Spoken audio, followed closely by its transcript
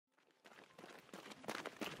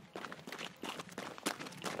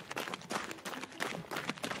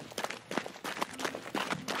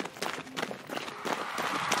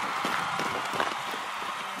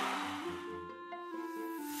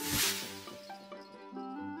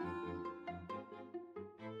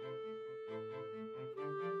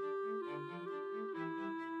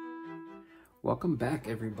Welcome back,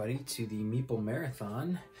 everybody, to the Meeple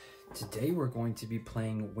Marathon. Today we're going to be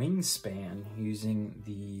playing Wingspan using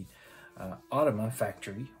the Automa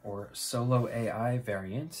factory or solo AI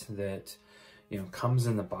variant that comes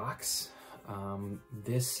in the box.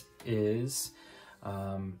 This is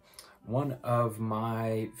one of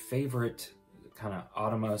my favorite kind of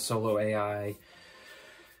Automa solo AI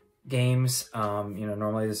games.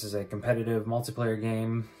 Normally this is a competitive multiplayer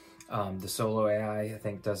game. The solo AI, I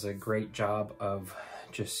think, does a great job of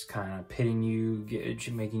just kind of pitting you,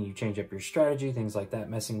 making you change up your strategy, things like that,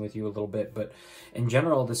 messing with you a little bit. But in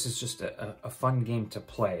general, this is just a fun game to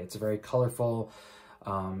play. It's very colorful.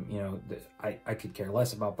 I could care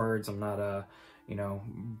less about birds. I'm not a,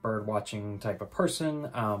 bird watching type of person,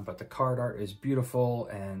 but the card art is beautiful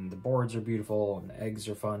and the boards are beautiful and the eggs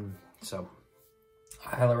are fun. So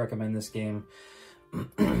I highly recommend this game.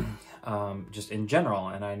 Just in general,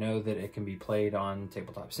 and I know that it can be played on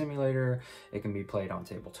Tabletop Simulator, it can be played on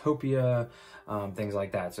Tabletopia, things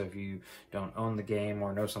like that. So if you don't own the game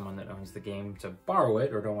or know someone that owns the game to borrow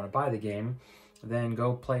it or don't want to buy the game, then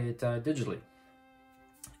go play it digitally.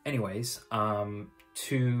 Anyways,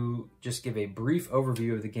 to just give a brief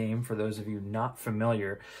overview of the game for those of you not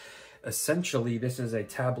familiar, essentially this is a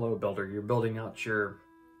tableau builder. You're building out your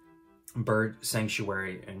bird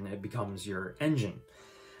sanctuary and it becomes your engine.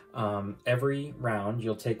 Every round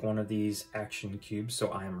you'll take one of these action cubes, so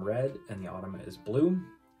I am red and the Automa is blue,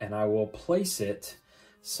 and I will place it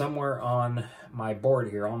somewhere on my board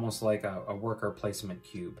here, almost like a worker placement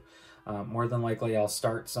cube. More than likely I'll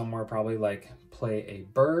start somewhere, probably like play a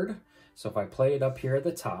bird. So if I play it up here at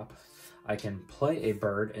the top, I can play a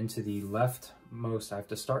bird into the leftmost. I have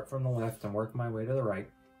to start from the left and work my way to the right.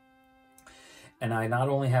 And I not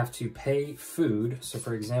only have to pay food, so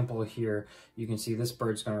for example here, you can see this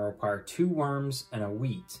bird's going to require 2 worms and a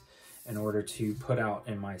wheat in order to put out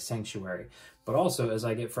in my sanctuary. But also, as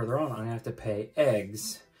I get further on, I have to pay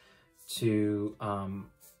eggs to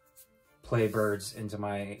play birds into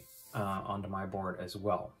my onto my board as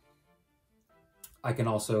well. I can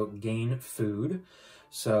also gain food,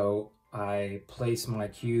 so I place my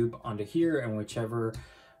cube onto here, and whichever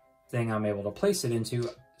thing I'm able to place it into,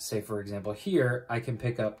 say for example here, I can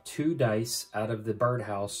pick up 2 dice out of the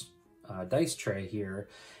birdhouse dice tray here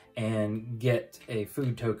and get a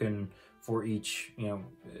food token for each,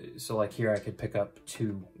 so like here I could pick up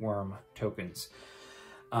 2 worm tokens.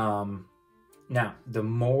 Now, the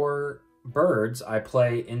more birds I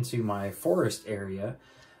play into my forest area,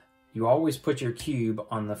 you always put your cube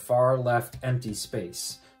on the far left empty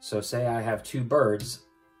space. So say I have 2 birds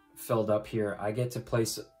filled up here, I get to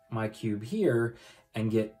place my cube here and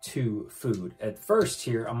get 2 food. At first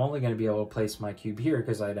here, I'm only going to be able to place my cube here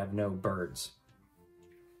because I'd have no birds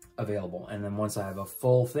available. And then once I have a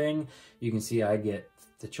full thing, you can see I get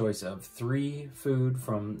the choice of 3 food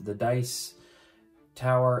from the dice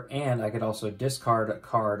tower, and I could also discard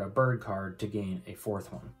a bird card to gain a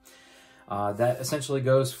 4th one. That essentially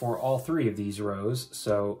goes for all 3 of these rows.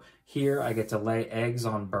 So here I get to lay eggs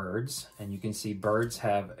on birds, and you can see birds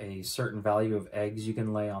have a certain value of eggs you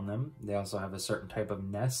can lay on them. They also have a certain type of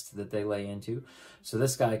nest that they lay into. So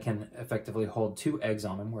this guy can effectively hold 2 eggs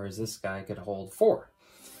on him, whereas this guy could hold 4.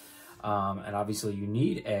 And obviously you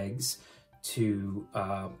need eggs to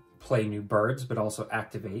play new birds, but also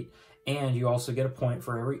activate. And you also get a point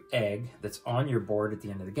for every egg that's on your board at the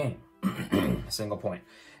end of the game. A single point.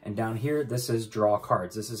 And down here, this is draw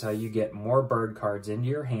cards. This is how you get more bird cards into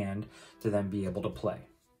your hand to then be able to play.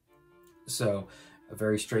 So a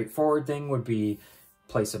very straightforward thing would be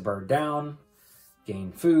place a bird down,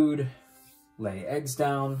 gain food, lay eggs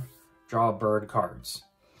down, draw bird cards.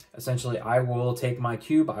 Essentially, I will take my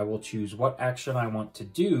cube, I will choose what action I want to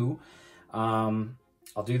do.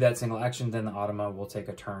 I'll do that single action, then the Automa will take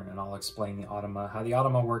a turn, and I'll explain how the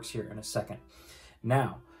Automa works here in a second.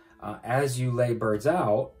 Now, as you lay birds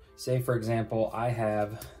out, say for example, I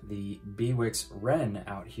have the Bewix Wren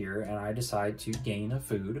out here and I decide to gain a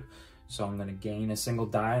food. So I'm going to gain a single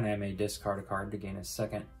die and I may discard a card to gain a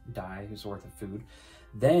second die who's worth of food.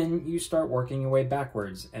 Then you start working your way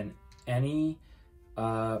backwards, and any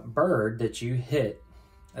bird that you hit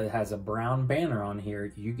that has a brown banner on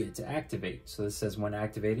here, you get to activate. So this says when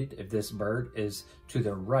activated, if this bird is to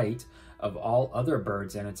the right of all other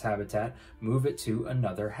birds in its habitat, move it to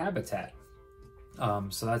another habitat.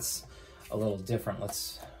 So that's a little different.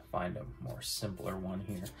 Let's find a more simpler one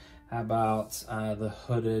here. How about the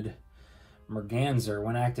hooded merganser?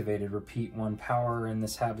 When activated, repeat 1 power in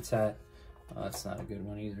this habitat. That's not a good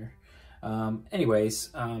one either.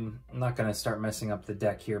 Anyways, I'm not going to start messing up the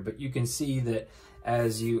deck here, but you can see that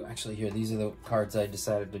as you, actually here, these are the cards I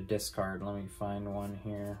decided to discard. Let me find one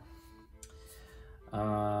here.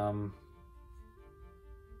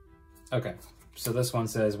 Okay, so this one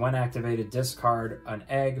says, when activated, discard an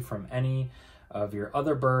egg from any of your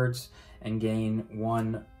other birds and gain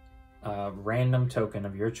one random token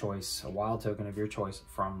of your choice, a wild token of your choice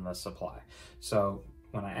from the supply. So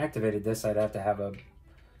when I activated this, I would have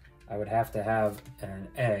to have an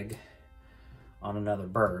egg on another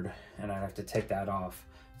bird, and I'd have to take that off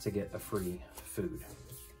to get a free food.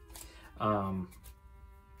 All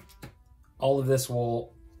of this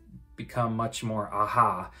will become much more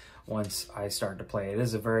aha once I start to play. It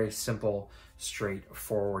is a very simple,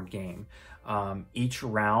 straightforward game. Each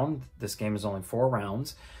round, this game is only 4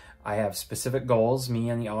 rounds. I have specific goals, me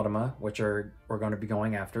and the Automa, which we're going to be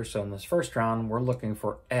going after. So in this first round, we're looking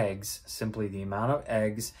for eggs, simply the amount of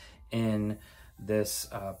eggs in this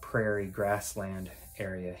prairie grassland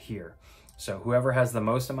area here. So whoever has the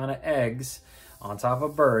most amount of eggs on top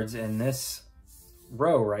of birds in this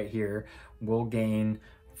row right here will gain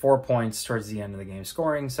 4 points towards the end of the game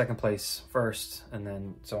scoring, second place first, and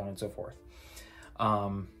then so on and so forth.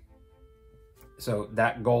 So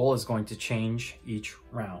that goal is going to change each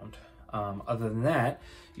round. Other than that,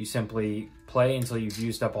 you simply play until you've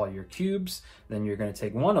used up all your cubes. Then you're going to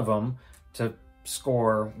take one of them to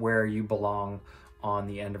score where you belong on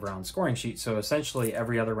the end of round scoring sheet. So essentially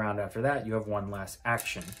every other round after that, you have one less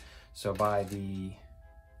action. So by the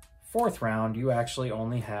 4th round, you actually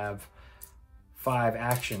only have 5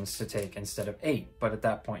 actions to take instead of 8. But at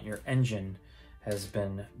that point, your engine has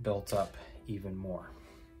been built up even more.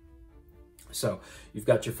 So you've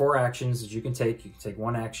got your 4 actions that you can take. You can take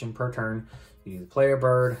 1 action per turn. You either play a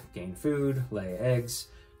bird, gain food, lay eggs,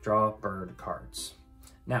 draw bird cards.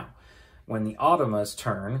 Now, when the Automa's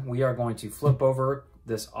turn, we are going to flip over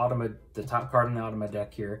this Automa, the top card in the Automa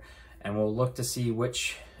deck here, and we'll look to see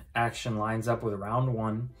which action lines up with round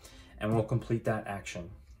 1, and we'll complete that action.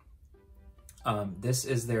 This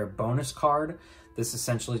is their bonus card. This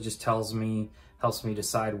essentially just helps me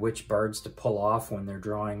decide which birds to pull off when they're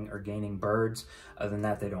drawing or gaining birds. Other than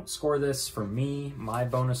that, they don't score this. For me, my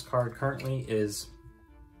bonus card currently is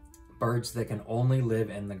birds that can only live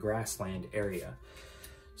in the grassland area.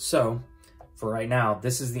 So for right now,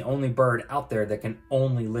 this is the only bird out there that can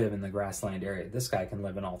only live in the grassland area. This guy can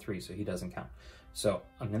live in all 3, so he doesn't count. So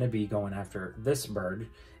I'm going to be going after this bird,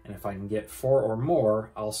 and if I can get 4 or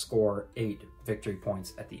more, I'll score 8 victory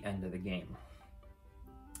points at the end of the game.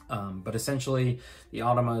 But essentially, the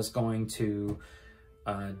Automa is going to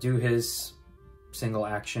do his single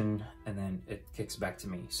action, and then it kicks back to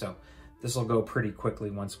me. So this will go pretty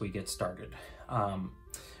quickly once we get started.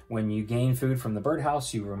 When you gain food from the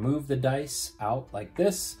birdhouse, you remove the dice out like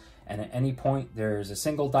this, and at any point there's a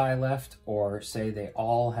single die left, or say they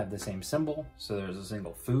all have the same symbol, so there's a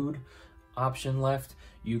single food option left,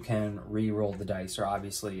 you can re-roll the dice, or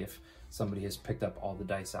obviously if somebody has picked up all the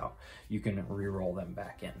dice out, you can re-roll them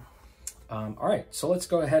back in. All right, so let's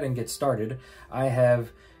go ahead and get started. I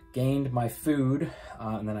have gained my food,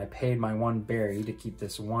 and then I paid my 1 berry to keep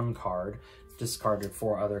this 1 card, discarded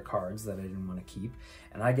 4 other cards that I didn't want to keep,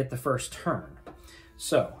 and I get the first turn.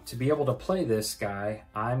 So to be able to play this guy,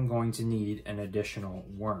 I'm going to need an additional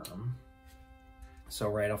worm. So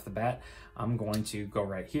right off the bat, I'm going to go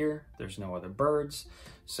right here. There's no other birds.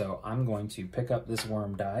 So I'm going to pick up this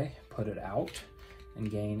worm die, put it out, and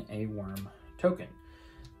gain a worm token.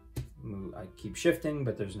 I keep shifting,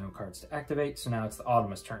 but there's no cards to activate. So now it's the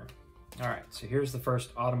Automa's turn. All right, so here's the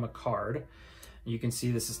first Automa card. You can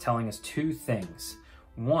see this is telling us 2 things.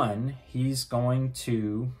 1, he's going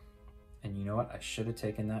to, and you know what? I should have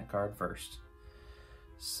taken that card first.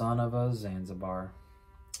 Son of a Zanzibar.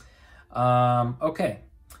 Okay,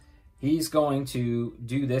 he's going to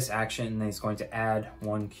do this action, and he's going to add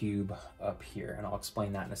 1 cube up here, and I'll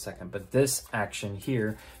explain that in a second. But this action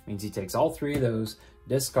here means he takes all 3 of those,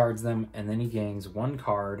 discards them, and then he gains 1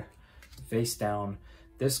 card face down.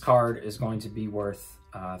 This card is going to be worth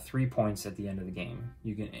 3 points at the end of the game.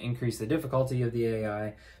 You can increase the difficulty of the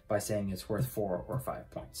AI by saying it's worth 4 or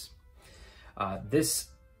 5 points. This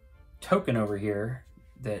token over here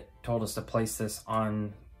that told us to place this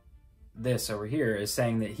on this over here is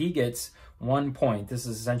saying that he gets 1 point. This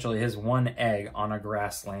is essentially his 1 egg on a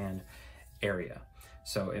grassland area.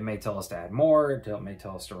 So it may tell us to add more, it may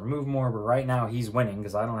tell us to remove more, but right now he's winning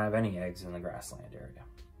because I don't have any eggs in the grassland area.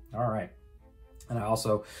 All right. And I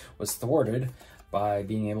also was thwarted by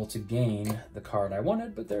being able to gain the card I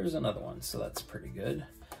wanted, but there's another one, so that's pretty good.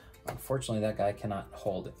 Unfortunately, that guy cannot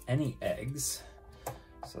hold any eggs.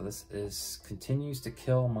 So this continues to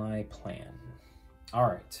kill my plan. All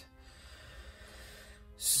right.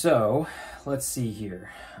 So let's see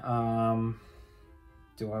here.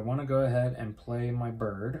 Do I want to go ahead and play my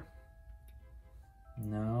bird?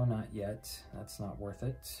 No, not yet. That's not worth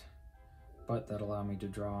it. But that'll allow me to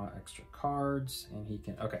draw extra cards, and he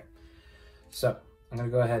can, okay. So I'm gonna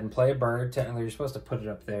go ahead and play a bird. Technically you're supposed to put it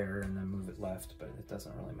up there and then move it left, but it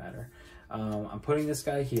doesn't really matter. I'm putting this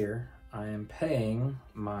guy here. I am paying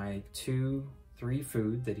my 2-3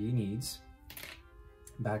 food that he needs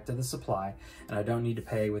back to the supply, and I don't need to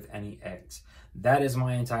pay with any eggs. That is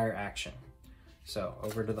my entire action. So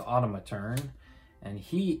over to the Automa turn, and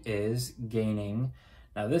he is gaining,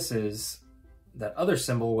 now this is, that other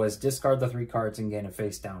symbol was discard the 3 cards and gain a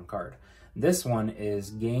face down card. This one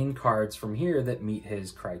is gain cards from here that meet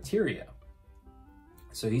his criteria.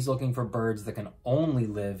 So he's looking for birds that can only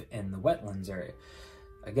live in the wetlands area.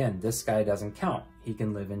 Again, this guy doesn't count. He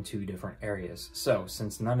can live in 2 different areas. So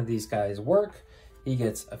since none of these guys work, he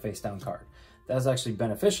gets a face down card. That's actually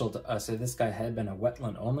beneficial to us. If this guy had been a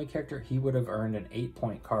wetland only character, he would have earned an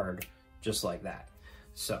 8-point card just like that.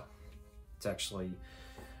 So it's actually,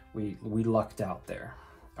 we lucked out there.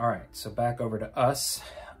 All right, so back over to us.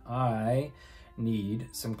 I need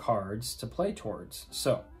some cards to play towards.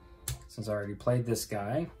 So since I already played this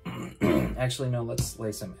guy, actually no, let's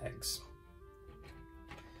lay some eggs.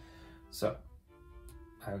 So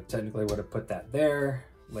I technically would have put that there,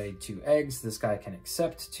 laid 2 eggs. This guy can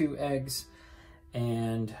accept 2 eggs,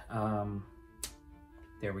 and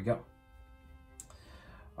there we go.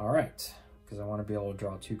 All right, because I want to be able to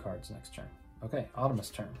draw 2 cards next turn. Okay, Automa's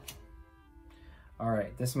turn. All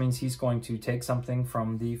right, this means he's going to take something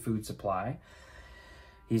from the food supply.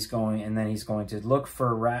 He's going, and then he's going to look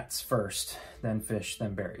for rats first, then fish,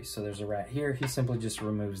 then berries. So there's a rat here. He simply just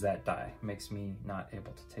removes that die. Makes me not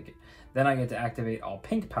able to take it. Then I get to activate all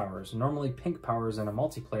pink powers. Normally pink powers in a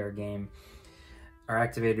multiplayer game are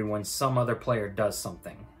activated when some other player does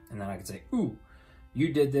something. And then I can say, ooh,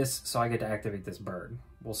 you did this, so I get to activate this bird.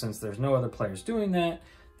 Well, since there's no other players doing that,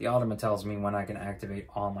 the Automa tells me when I can activate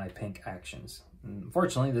all my pink actions.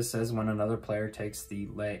 Unfortunately, this says when another player takes the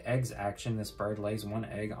lay eggs action, this bird lays 1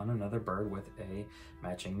 egg on another bird with a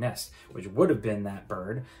matching nest, which would have been that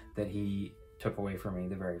bird that he took away from me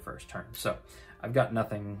the very first turn. So I've got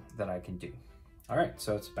nothing that I can do. All right,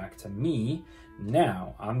 so it's back to me.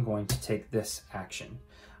 Now I'm going to take this action.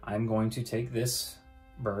 I'm going to take this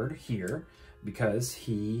bird here because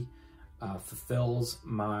he fulfills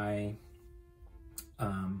my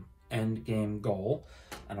end game goal,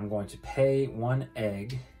 and I'm going to pay 1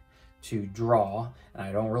 egg to draw, and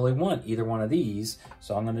I don't really want either one of these,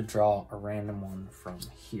 so I'm going to draw a random one from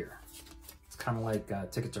here. It's kind of like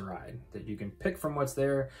Ticket to Ride, that you can pick from what's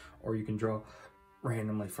there, or you can draw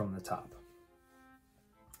randomly from the top.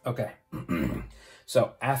 Okay,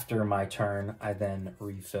 so after my turn, I then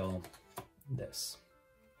refill this.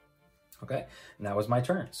 Okay, and that was my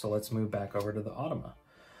turn, so let's move back over to the Automa.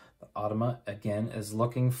 The Automa, again, is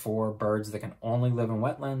looking for birds that can only live in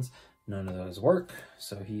wetlands. None of those work,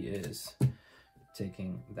 so he is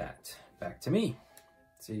taking that back to me.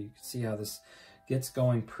 So you can see how this gets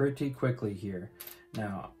going pretty quickly here.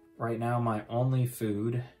 Now, right now, my only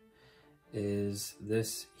food is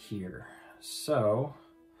this here. So,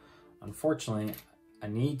 unfortunately, I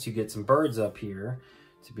need to get some birds up here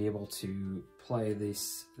to be able to play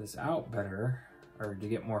this out better, or to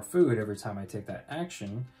get more food every time I take that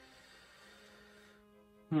action.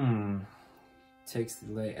 Takes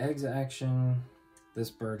the lay eggs action. This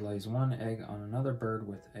bird lays 1 egg on another bird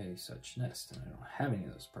with a such nest, and I don't have any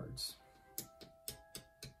of those birds.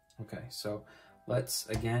 Okay, so let's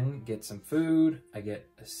again get some food. I get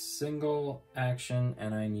a single action,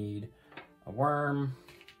 and I need a worm.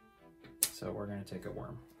 So we're gonna take a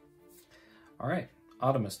worm. All right,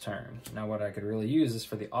 Automa's turn. Now what I could really use is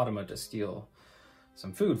for the Automa to steal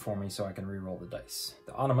some food for me so I can re-roll the dice.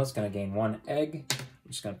 The Automa's gonna gain 1 egg.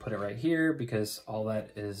 I'm just gonna put it right here because all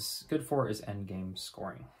that is good for is endgame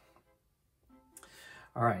scoring.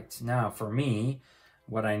 All right, now for me,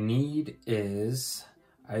 what I need is,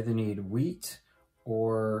 I either need wheat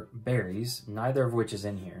or berries, neither of which is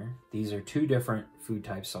in here. These are 2 different food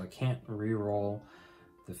types, so I can't re-roll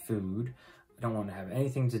the food. I don't want to have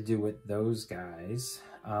anything to do with those guys.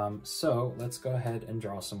 So let's go ahead and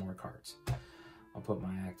draw some more cards. I'll put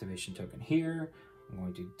my activation token here. I'm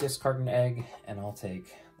going to discard an egg, and I'll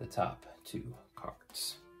take the top 2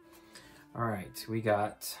 cards. All right, we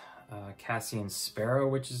got Cassian Sparrow,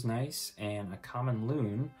 which is nice, and a common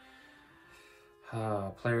loon.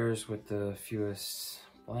 Players with the fewest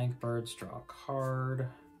blank birds draw a card.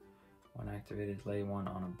 When activated, lay 1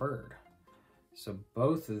 on a bird. So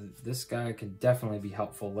both of this guy could definitely be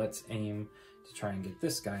helpful. Let's aim to try and get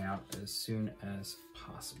this guy out as soon as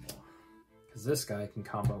possible, because this guy can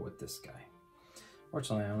combo with this guy.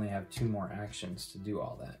 Fortunately, I only have 2 more actions to do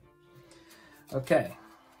all that. Okay,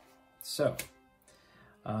 so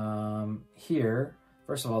here,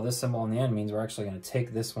 first of all, this symbol on the end means we're actually going to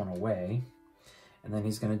take this one away. And then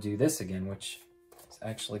he's going to do this again, which is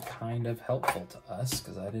actually kind of helpful to us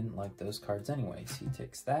because I didn't like those cards anyways. He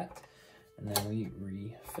takes that, and then we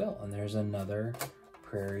refill. And there's another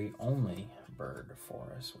prairie-only bird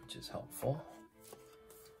for us, which is helpful.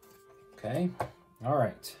 Okay, all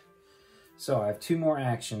right. So I have 2 more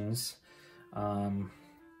actions, but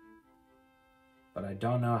I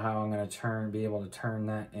don't know how I'm going to be able to turn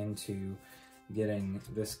that into getting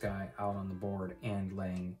this guy out on the board and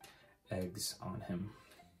laying eggs on him.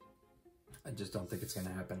 I just don't think it's going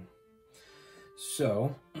to happen.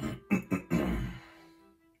 So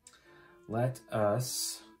let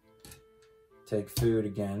us take food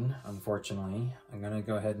again. Unfortunately, I'm going to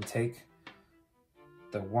go ahead and take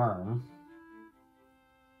the worm.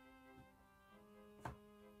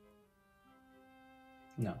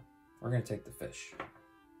 No, we're going to take the fish.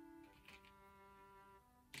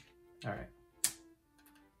 All right.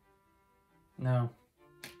 No.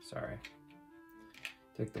 Sorry.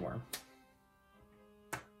 Take the worm.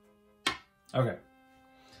 Okay.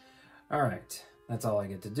 All right. That's all I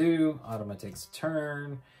get to do. Automa takes a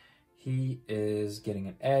turn. He is getting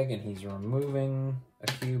an egg and he's removing a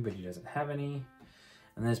cube, but he doesn't have any.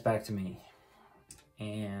 And then it's back to me.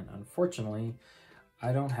 And unfortunately,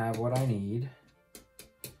 I don't have what I need.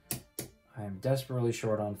 I am desperately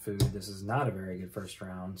short on food. This is not a very good first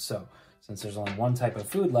round. So since there's only 1 type of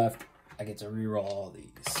food left, I get to reroll all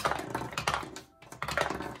these.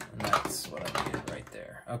 And that's what I needed right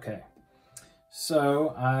there. Okay.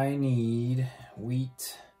 So I need wheat.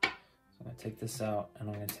 So I'm going to take this out and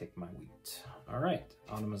I'm going to take my wheat. All right.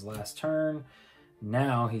 Automa's last turn.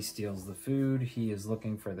 Now he steals the food. He is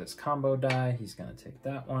looking for this combo die. He's going to take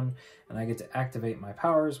that one. And I get to activate my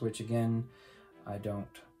powers, which again, I don't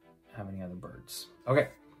have any other birds. Okay.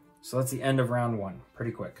 So that's the end of round 1.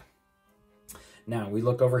 Pretty quick. Now we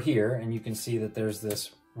look over here and you can see that there's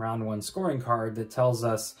this round 1 scoring card that tells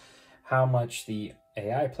us how much the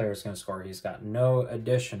AI player is going to score. He's got no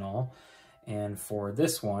additional. And for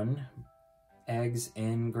this one, eggs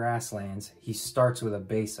in grasslands, he starts with a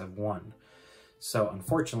base of 1. So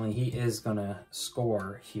unfortunately, he is going to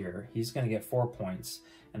score here. He's going to get 4 points.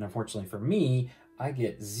 And unfortunately for me, I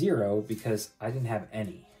get 0 because I didn't have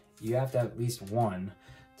any. You have to have at least 1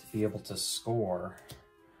 to be able to score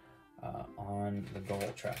on the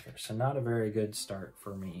goal tracker. So not a very good start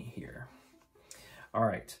for me here. All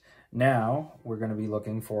right, now we're going to be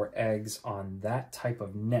looking for eggs on that type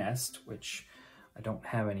of nest, which I don't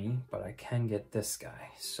have any, but I can get this guy.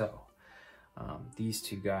 So these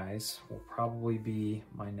 2 guys will probably be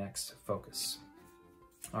my next focus.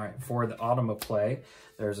 All right, for the Automa play,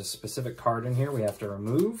 there's a specific card in here we have to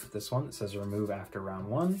remove. This one that says remove after round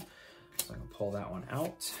 1. So I'm going to pull that one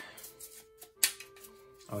out.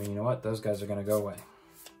 Oh, you know what? Those guys are going to go away.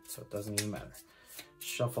 So it doesn't even matter.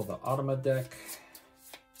 Shuffle the Automa deck.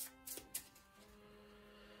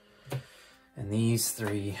 And these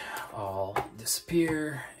 3 all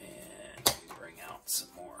disappear. And we bring out some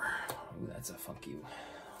more. Ooh, that's a funky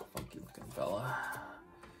looking fella.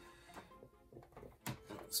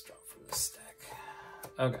 Let's drop from this stack.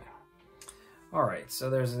 Okay. All right, so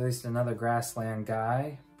there's at least another grassland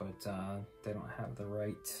guy, but they don't have the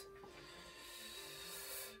right...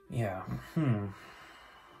 Yeah,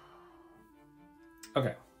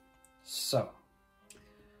 Okay, so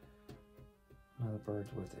another bird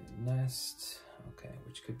with a nest. Okay,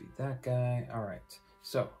 which could be that guy. All right,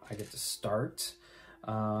 so I get to start.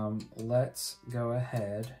 Let's go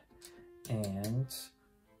ahead and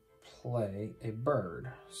play a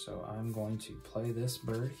bird. So I'm going to play this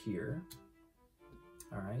bird here.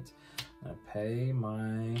 All right, I'm gonna pay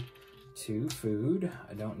my 2 food.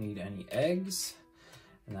 I don't need any eggs.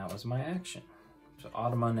 And that was my action. So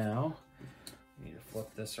Automa now, we need to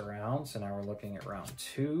flip this around. So now we're looking at round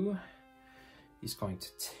 2. He's going to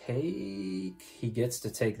take, he gets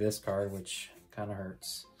to take this card, which kind of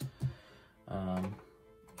hurts.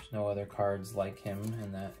 There's no other cards like him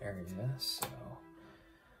in that area, so.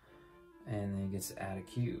 And then he gets to add a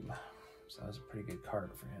cube. So that was a pretty good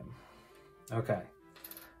card for him. Okay,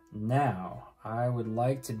 now I would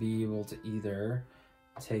like to be able to either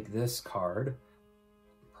take this card,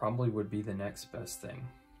 probably would be the next best thing.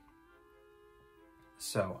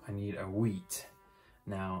 So I need a wheat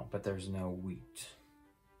now, but there's no wheat.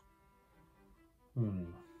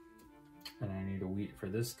 And I need a wheat for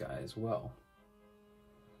this guy as well.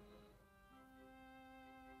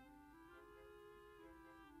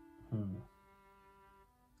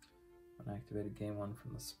 Unactivated game 1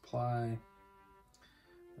 from the supply.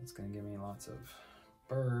 That's gonna give me lots of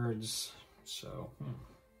birds. So,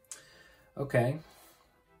 okay.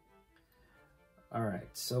 All right,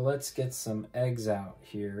 so let's get some eggs out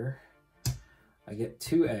here. I get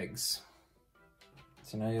 2 eggs.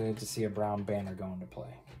 So now you get to see a brown banner go into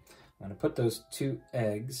play. I'm gonna put those 2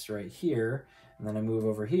 eggs right here, and then I move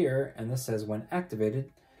over here, and this says when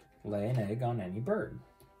activated, lay an egg on any bird.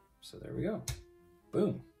 So there we go.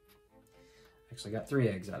 Boom. Actually got 3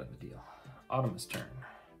 eggs out of the deal. Automa's turn.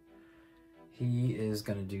 He is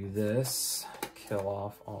gonna do this, kill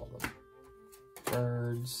off all the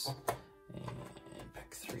birds, and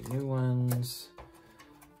pick 3 new ones.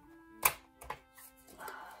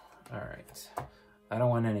 All right, I don't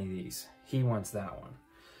want any of these. He wants that one,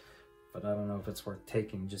 but I don't know if it's worth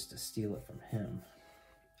taking just to steal it from him.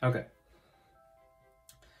 Okay.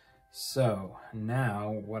 So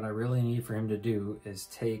now what I really need for him to do is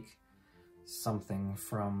take something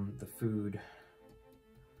from the food.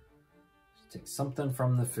 Take something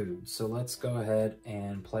from the food. So let's go ahead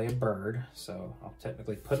and play a bird. So I'll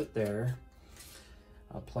technically put it there.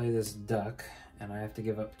 I'll play this duck, and I have to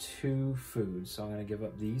give up 2 food. So I'm gonna give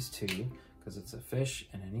up these 2 because it's a fish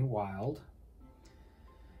and any wild.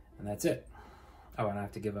 And that's it. Oh, and I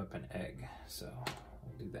have to give up an egg. So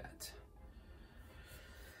I'll do that.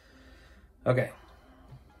 Okay.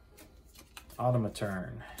 Automa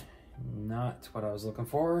turn. Not what I was looking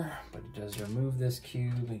for, but it does remove this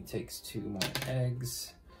cube. He takes 2 more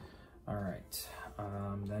eggs. All right,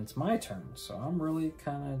 then it's my turn. So I'm really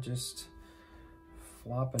kind of just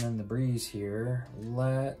flopping in the breeze here.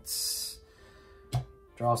 Let's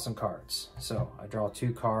draw some cards. So I draw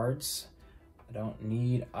 2 cards. I don't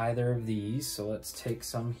need either of these, so let's take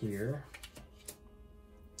some here.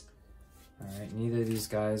 All right, neither of these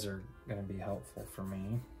guys are gonna be helpful for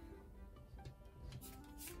me.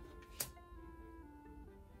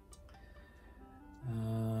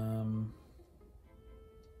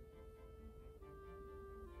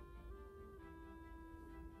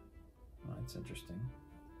 Well, that's interesting.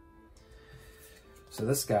 So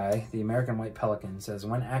this guy, the American White Pelican, says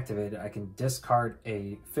when activated, I can discard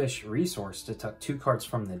a fish resource to tuck 2 cards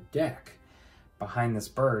from the deck behind this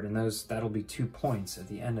bird, and that'll be 2 points at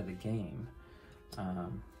the end of the game.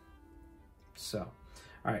 All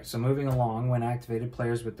right, so moving along, when activated,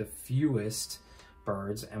 players with the fewest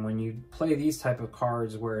birds, and when you play these type of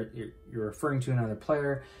cards where you're referring to another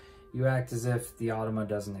player, you act as if the Automa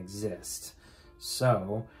doesn't exist.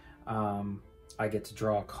 So I get to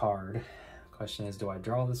draw a card. Question is, do I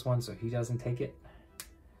draw this one so he doesn't take it?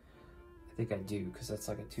 I think I do, because that's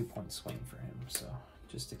like a 2-point swing for him. So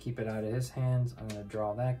just to keep it out of his hands, I'm going to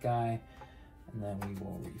draw that guy, and then we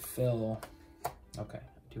will refill. Okay,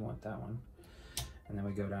 I do want that one. And then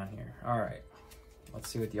we go down here. All right. Let's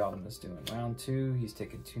see what the Automa's doing. Round 2, he's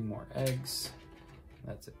taking 2 more eggs.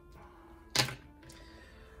 That's it.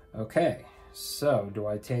 Okay, so do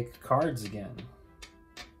I take cards again?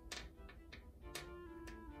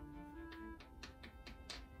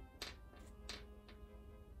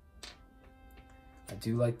 I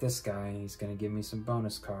do like this guy. He's gonna give me some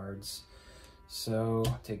bonus cards. So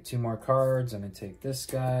take 2 more cards. I'm gonna take this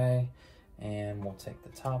guy, and we'll take the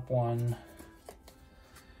top one.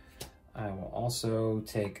 I will also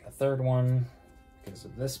take a 3rd one because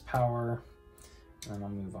of this power, and then I'll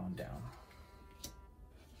move on down.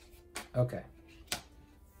 Okay.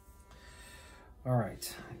 All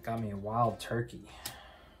right, got me a wild turkey.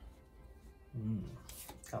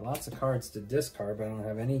 Got lots of cards to discard, but I don't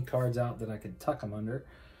have any cards out that I could tuck them under.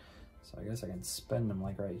 So I guess I can spend them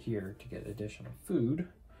like right here to get additional food,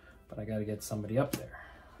 but I gotta get somebody up there.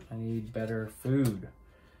 I need better food.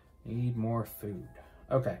 Need more food.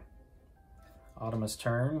 Okay. Automa's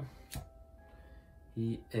turn.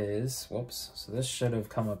 He is, whoops, so this should have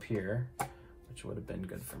come up here, which would have been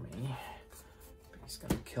good for me. But he's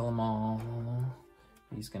gonna kill them all.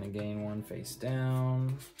 He's gonna gain 1 face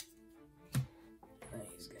down. And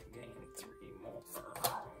he's gonna gain 3 more.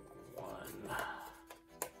 1,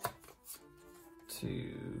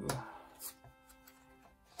 2,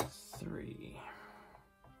 3.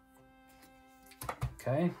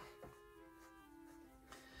 Okay.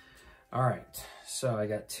 All right, so I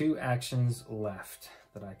got 2 actions left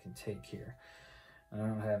that I can take here. I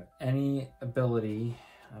don't have any ability,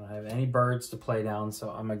 I don't have any birds to play down, so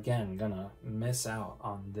I'm again gonna miss out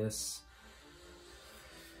on this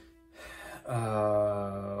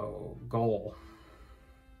goal.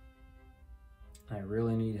 I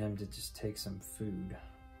really need him to just take some food.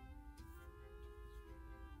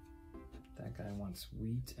 That guy wants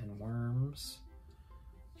wheat and worms.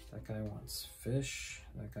 That guy wants fish.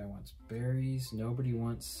 That guy wants berries. Nobody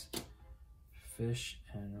wants fish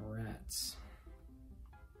and rats.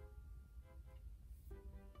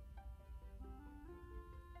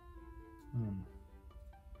 All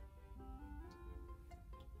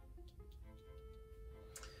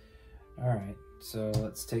right, so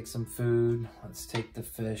let's take some food. Let's take the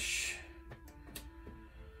fish.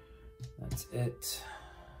 That's it.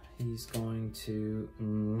 He's going to,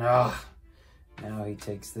 nah. Now he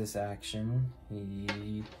takes this action.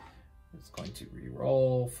 He is going to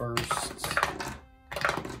re-roll first.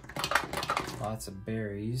 Lots of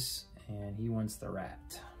berries, and he wants the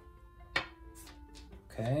rat.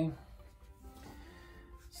 Okay.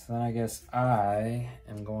 So then I guess I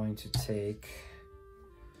am going to take,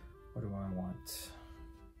 what do I want?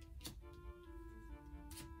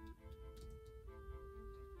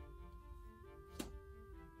 I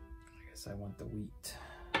guess I want the wheat.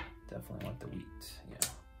 Definitely want the wheat, yeah.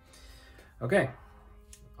 Okay,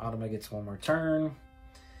 Automa gets one more turn.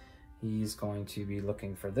 He's going to be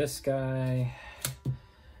looking for this guy.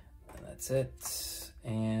 And that's it.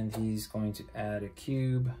 And he's going to add a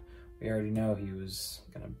cube. We already know he was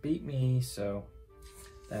gonna beat me, so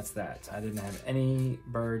that's that. I didn't have any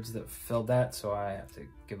birds that filled that, so I have to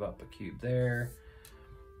give up a cube there.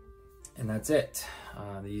 And that's it.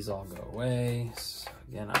 These all go away. So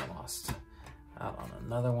again, I lost out on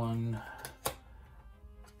another one.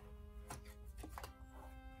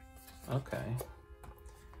 Okay.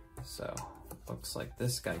 So looks like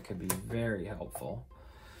this guy could be very helpful.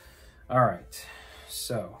 All right,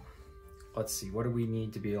 so let's see, what do we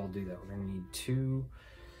need to be able to do that? We're gonna need 2.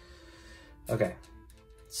 Okay,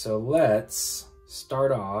 so let's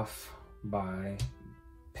start off by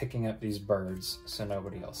picking up these birds so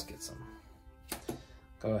nobody else gets them.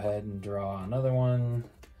 Go ahead and draw another one.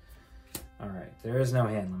 All right, there is no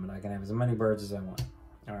hand limit. I can have as many birds as I want.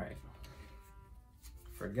 All right.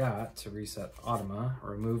 Forgot to reset Automa.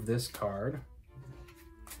 Remove this card.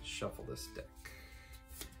 Shuffle this deck.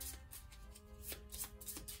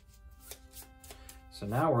 So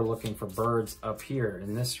now we're looking for birds up here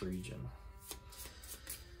in this region.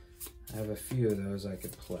 I have a few of those I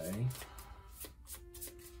could play.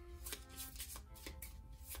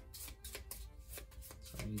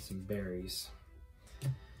 So I need some berries.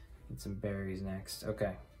 Need some berries next.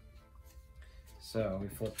 Okay. So we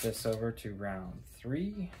flip this over to round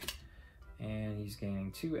 3, and he's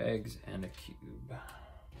gaining 2 eggs and a cube.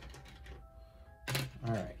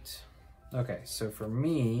 All right. Okay, so for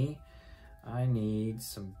me, I need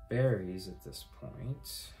some berries at this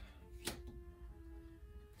point.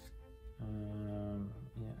 Yeah,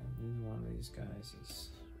 neither one of these guys is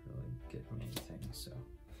really getting me anything, so.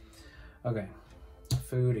 Okay,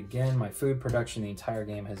 food again. My food production the entire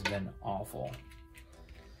game has been awful.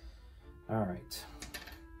 All right,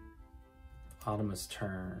 Automa's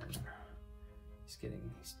turn. He's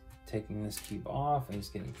taking this cube off, and he's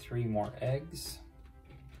getting 3 more eggs.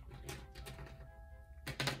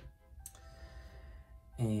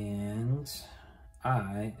 And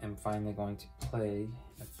I am finally going to play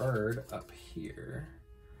a bird up here.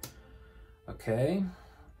 Okay,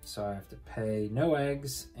 so I have to pay no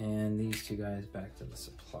eggs and these 2 guys back to the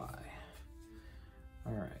supply.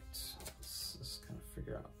 All right, let's just kind of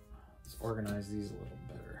figure out. Let's organize these a little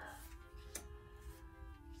better.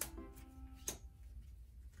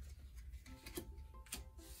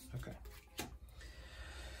 Okay.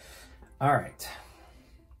 All right.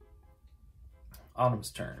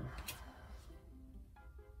 Autumn's turn.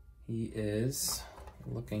 He is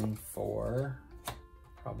looking for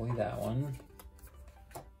probably that one.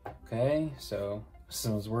 Okay, so this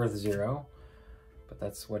one's worth 0, but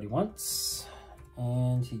that's what he wants.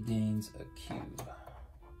 And he gains a cube.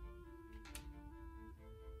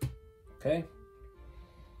 Okay,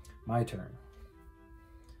 my turn.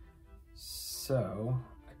 So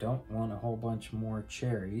I don't want a whole bunch more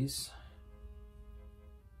cherries.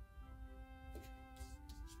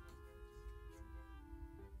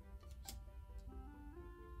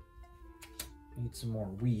 Need some more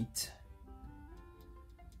wheat.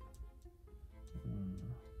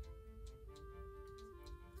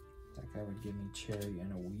 That guy would give me cherry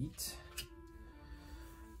and a wheat.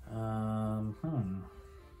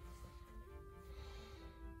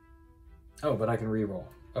 Oh, but I can re-roll.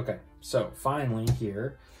 Okay, so finally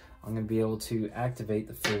here, I'm gonna be able to activate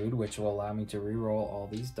the food, which will allow me to re-roll all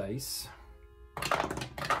these dice.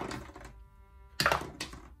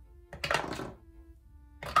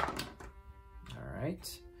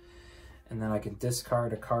 And then I can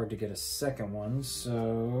discard a card to get a second one,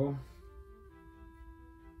 so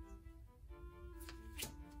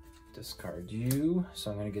discard you.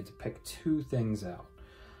 So I'm gonna get to pick 2 things out.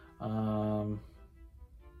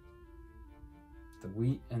 The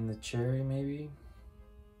wheat and the cherry, maybe?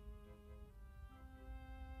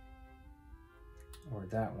 Or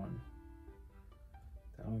that one.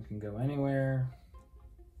 That one can go anywhere.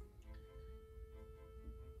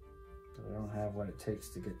 But I don't have what it takes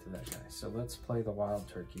to get to that guy. So let's play the wild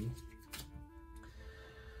turkey.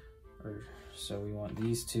 So we want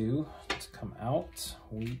these two to come out,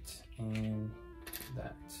 wheat and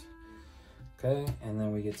that. Okay, and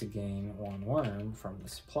then we get to gain 1 worm from the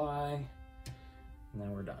supply, and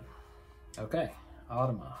then we're done. Okay,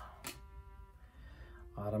 Automa.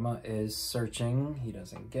 Automa is searching. He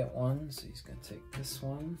doesn't get one, so he's gonna take this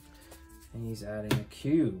one, and he's adding a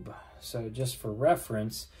cube. So just for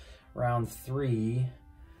reference, round 3,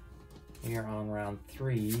 we are on round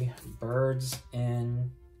 3, birds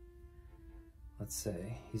in, let's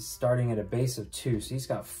say, he's starting at a base of 2, so he's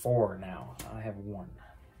got 4 now. I have 1.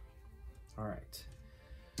 All right,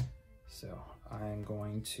 so I'm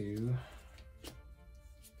going to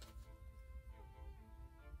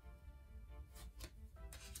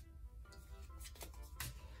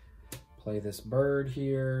play this bird get,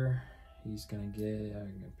 I'm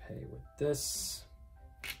gonna pay with this,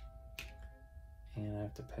 and I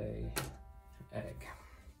have to pay an egg.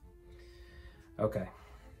 Okay.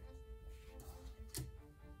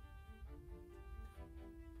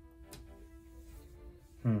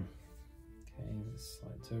 Okay, this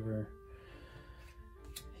slides over.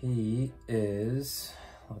 He is,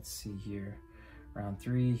 let's see here, round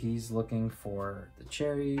 3, he's looking for the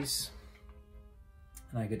cherries.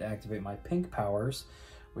 And I could activate my pink powers,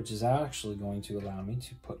 which is actually going to allow me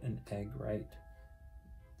to put an egg right.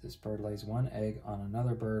 This bird lays 1 egg on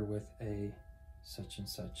another bird with a such and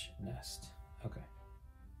such nest. Okay.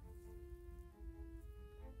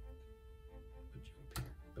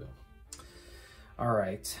 Boom. All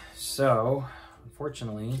right, so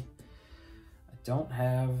unfortunately, I don't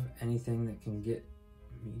have anything that can get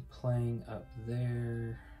me playing up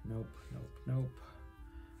there. Nope, nope, nope.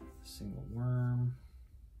 Single worm.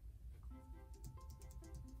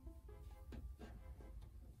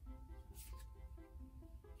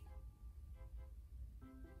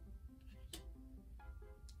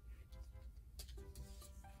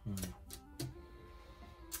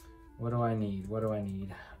 What do I need? What do I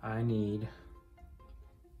need? I need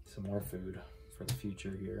some more food for the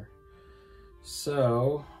future here.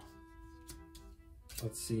 So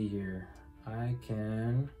let's see here. I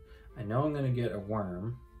know I'm gonna get a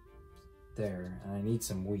worm there, and I need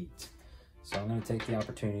some wheat. So I'm gonna take the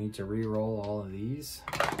opportunity to re-roll all of these.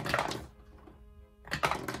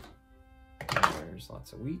 There's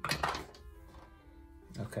lots of wheat.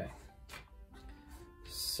 Okay.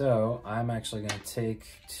 So I'm actually going to take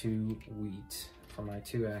 2 wheat for my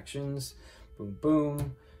 2 actions. Boom,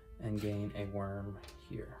 boom, and gain a worm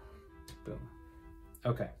here. Boom.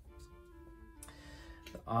 Okay.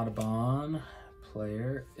 The Audubon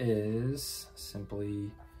player is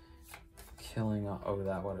simply killing off. Oh,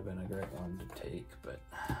 that would have been a great one to take, but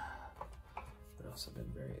would also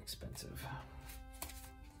been very expensive.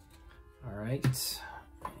 All right,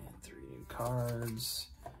 and 3 new cards.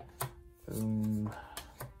 Boom.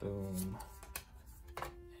 Boom,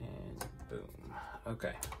 and boom.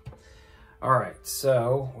 Okay. All right,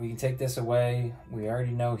 so we can take this away. We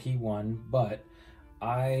already know he won, but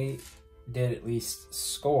I did at least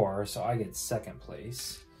score, so I get 2nd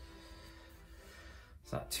place.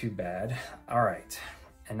 It's not too bad. All right,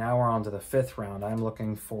 and now we're on to the 5th round. I'm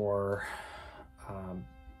looking for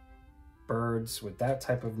birds with that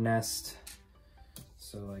type of nest.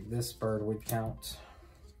 So like this bird would count.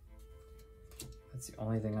 That's the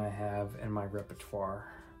only thing I have in my repertoire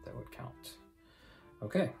that would count.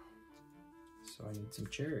 Okay, so I need some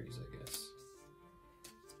cherries, I guess.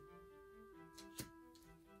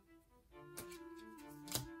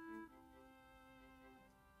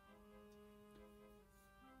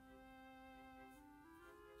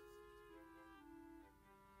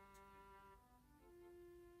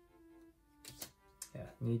 Yeah,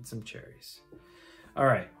 need some cherries. All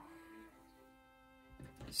right,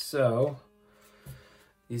 so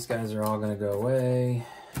these guys are all gonna go away.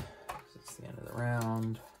 It's the end of the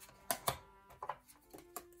round.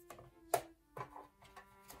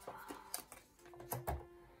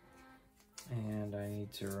 And I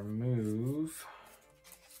need to remove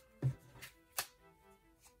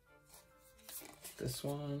this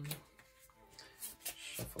one.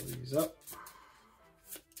 Shuffle these up.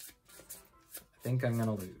 I think I'm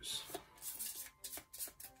gonna lose.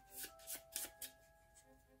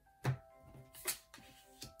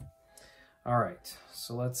 All right,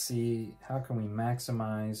 so let's see, how can we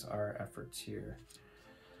maximize our efforts here?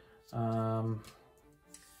 All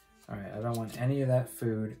right, I don't want any of that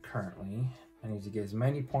food currently. I need to get as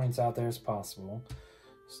many points out there as possible.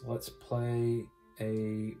 So let's play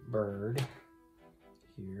a bird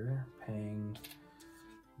here, paying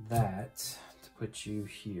that to put you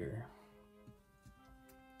here.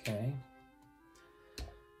 Okay.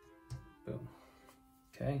 Boom.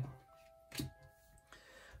 Okay.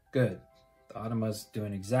 Good. The Automa's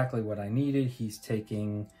doing exactly what I needed. He's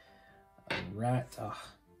taking a rat.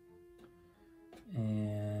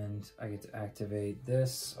 And I get to activate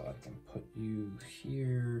this, so I can put you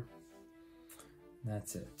here.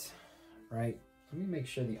 That's it, right? Let me make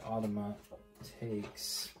sure the Automa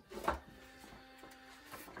takes...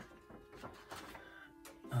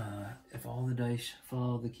 if all the dice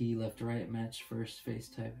follow the key left to right, match first face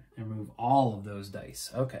type, and remove all of those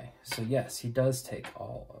dice. Okay, so yes, he does take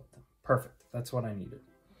all of them. Perfect, that's what I needed.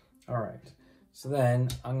 All right, so then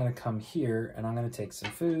I'm gonna come here and I'm gonna take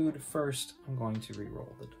some food. First, I'm going to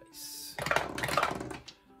re-roll the dice.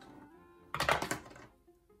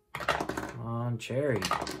 Come on, cherry.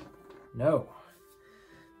 No,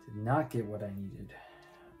 did not get what I needed.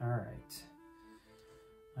 All right.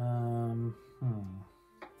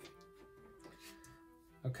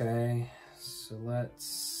 Okay, so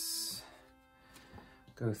let's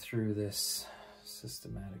go through this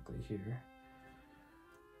systematically here.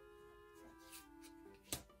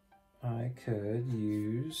 I could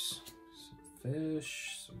use some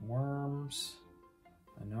fish, some worms.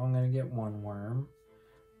 I know I'm going to get one worm,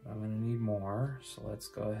 but I'm going to need more. So let's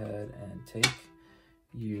go ahead and take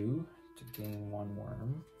you to gain one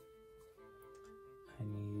worm. I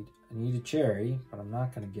need a cherry, but I'm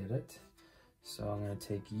not going to get it. So I'm going to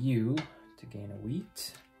take you to gain a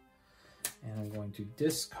wheat, and I'm going to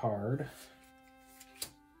discard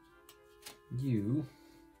you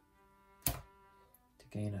to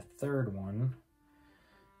gain a third one,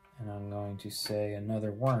 and I'm going to say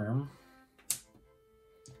another worm,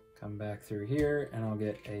 come back through here, and I'll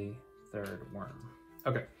get a third worm.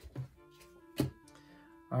 Okay.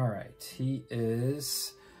 All right, he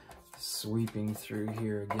is sweeping through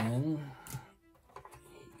here again.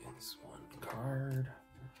 Card.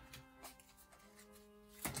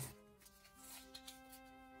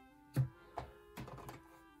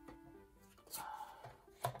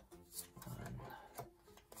 One,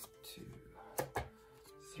 two,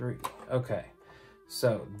 three. Okay,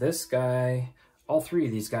 so this guy, all three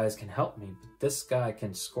of these guys can help me, but this guy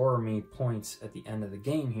can score me points at the end of the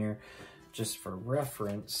game here. Just for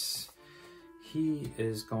reference, he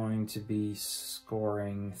is going to be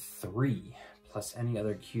scoring 3. Plus any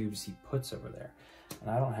other cubes he puts over there. And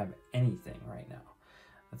I don't have anything right now.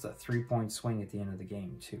 That's a 3-point swing at the end of the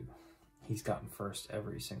game too. He's gotten first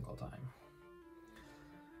every single time.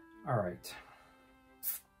 All right.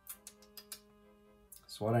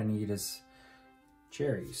 So what I need is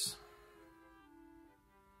cherries.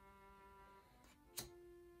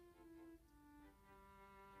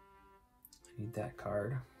 I need that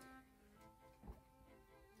card.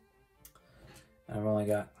 And I've only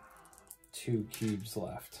got 2 cubes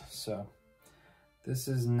left, so this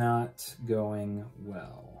is not going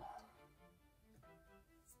well.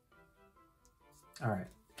 All right,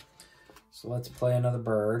 so let's play another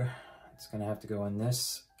bird. It's gonna have to go in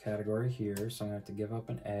this category here, so I'm gonna have to give up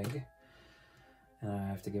an egg, and I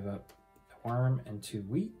have to give up a worm and 2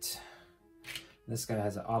 wheat. This guy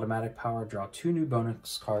has an automatic power, draw 2 new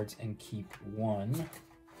bonus cards and keep 1.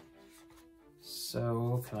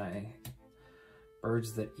 So can I...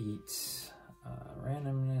 Birds that eat,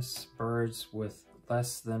 randomness, birds with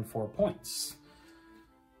less than 4 points.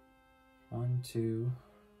 1, 2,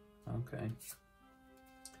 okay.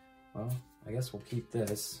 Well, I guess we'll keep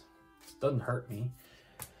this. It doesn't hurt me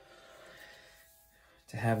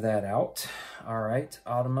to have that out. All right,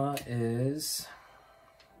 Automa is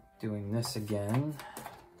doing this again.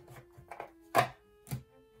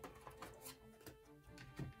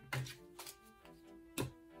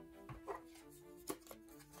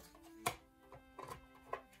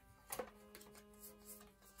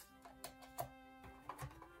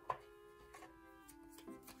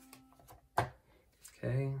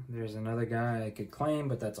 Okay, there's another guy I could claim,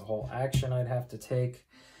 but that's a whole action I'd have to take.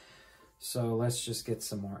 So let's just get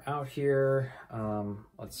some more out here.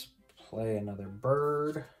 Let's play another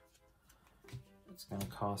bird. It's gonna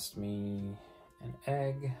cost me an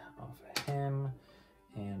egg off of him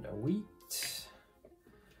and a wheat.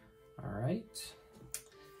 All right.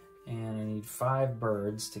 And I need 5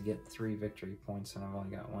 birds to get 3 victory points, and I've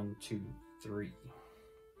only got 1, 2, 3.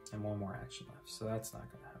 And 1 more action left, so that's not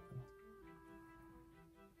gonna happen.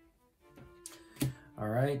 All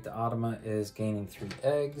right, the Automa is gaining 3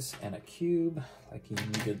 eggs and a cube, like he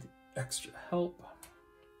needed extra help.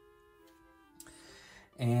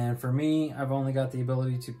 And for me, I've only got the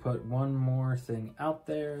ability to put 1 more thing out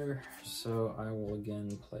there, so I will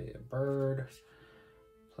again play a bird.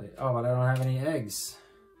 Oh, but I don't have any eggs.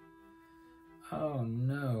 Oh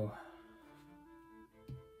no.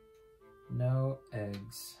 No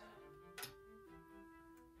eggs.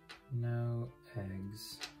 No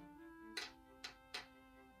eggs.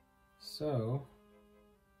 So,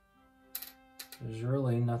 there's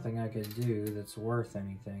really nothing I could do that's worth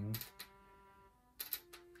anything.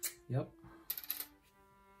 Yep.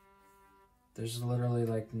 There's literally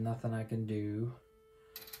like nothing I can do.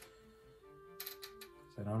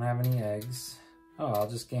 I don't have any eggs. Oh, I'll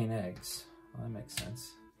just gain eggs. Well, that makes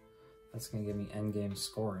sense. That's gonna give me endgame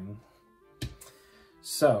scoring.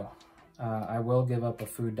 So, I will give up a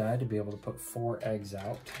food dye to be able to put 4 eggs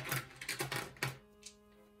out.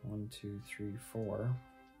 1, 2, 3, 4.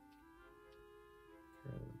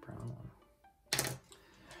 Get rid of the brown one.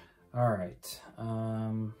 All right.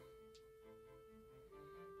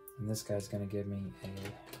 And this guy's gonna give me a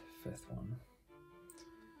 5th one.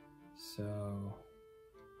 So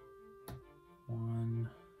 1.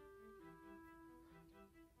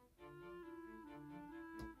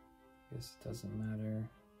 Guess it doesn't matter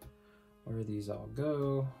where these all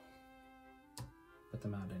go. Put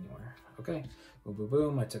them out anywhere. Okay, boom, boom,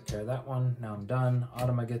 boom. I took care of that one. Now I'm done.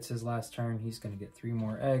 Automa gets his last turn. He's gonna get 3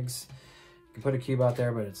 more eggs. You can put a cube out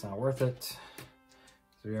there, but it's not worth it.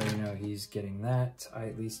 So we already know he's getting that. I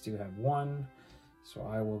at least do have 1, so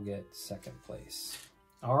I will get 2nd place.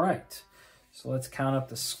 All right, so let's count up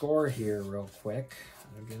the score here real quick.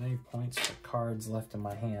 I don't get any points for cards left in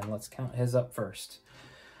my hand. Let's count his up first.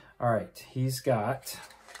 All right, he's got,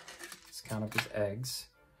 let's count up his eggs.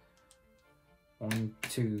 1,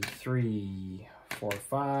 2, 3, 4,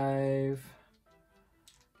 5,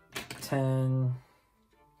 10,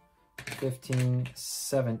 15,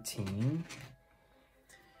 17.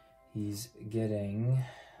 He's getting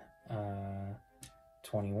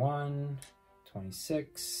 21,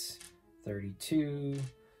 26, 32,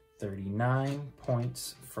 39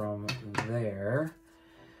 points from there.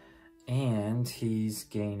 And he's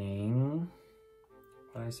gaining,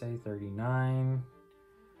 what did I say, 39,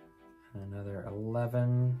 and another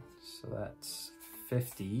 11, so that's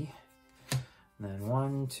 50. And then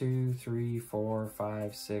 1, 2, 3, 4,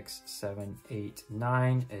 5, 6, 7, 8,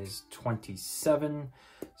 9 is 27.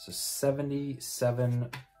 So 77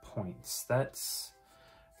 points. That's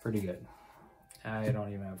pretty good. I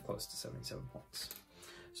don't even have close to 77 points.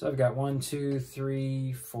 So I've got 1, 2,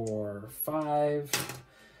 3, 4, 5.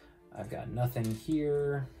 I've got nothing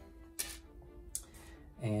here.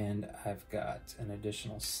 And I've got an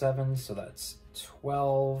additional 7, so that's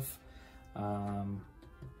 12.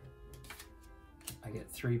 I get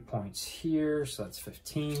 3 points here, so that's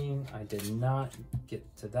 15. I did not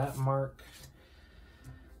get to that mark.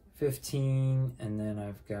 15, and then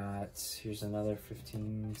I've got, here's another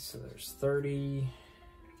 15, so there's 30,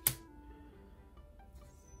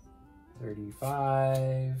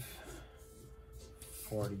 35,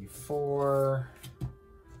 44,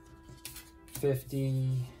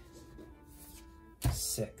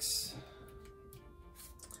 56.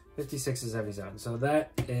 56 is heavy zone. So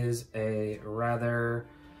that is a rather,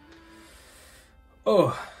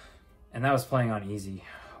 and that was playing on easy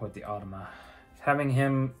with the Automa. Having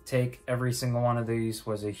him take every single one of these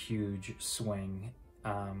was a huge swing.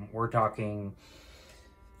 We're talking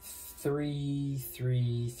 3,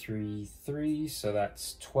 3, 3, 3. So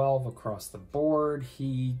that's 12 across the board.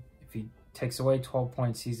 If he takes away 12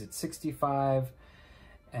 points, he's at 65.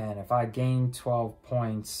 And if I gain 12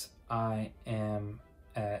 points, I am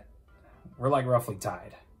at, we're like roughly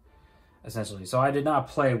tied, essentially. So I did not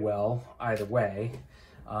play well either way.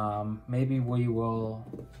 Maybe we will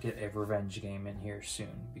get a revenge game in here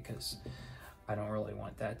soon, because I don't really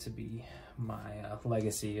want that to be my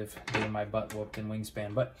legacy of getting my butt whooped in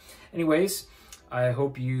Wingspan. But anyways, I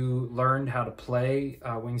hope you learned how to play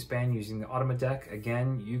Wingspan using the Automa deck.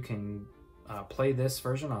 Again, you can play this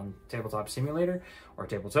version on Tabletop Simulator or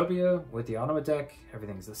Tabletopia with the Automa deck.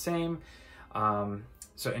 Everything's the same.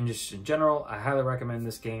 So just in general, I highly recommend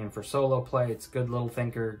this game for solo play. It's a good little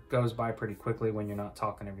thinker, goes by pretty quickly when you're not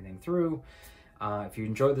talking everything through. If you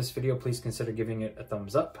enjoyed this video, please consider giving it a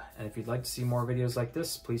thumbs up. And if you'd like to see more videos like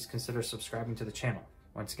this, please consider subscribing to the channel.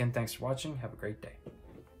 Once again, thanks for watching. Have a great day.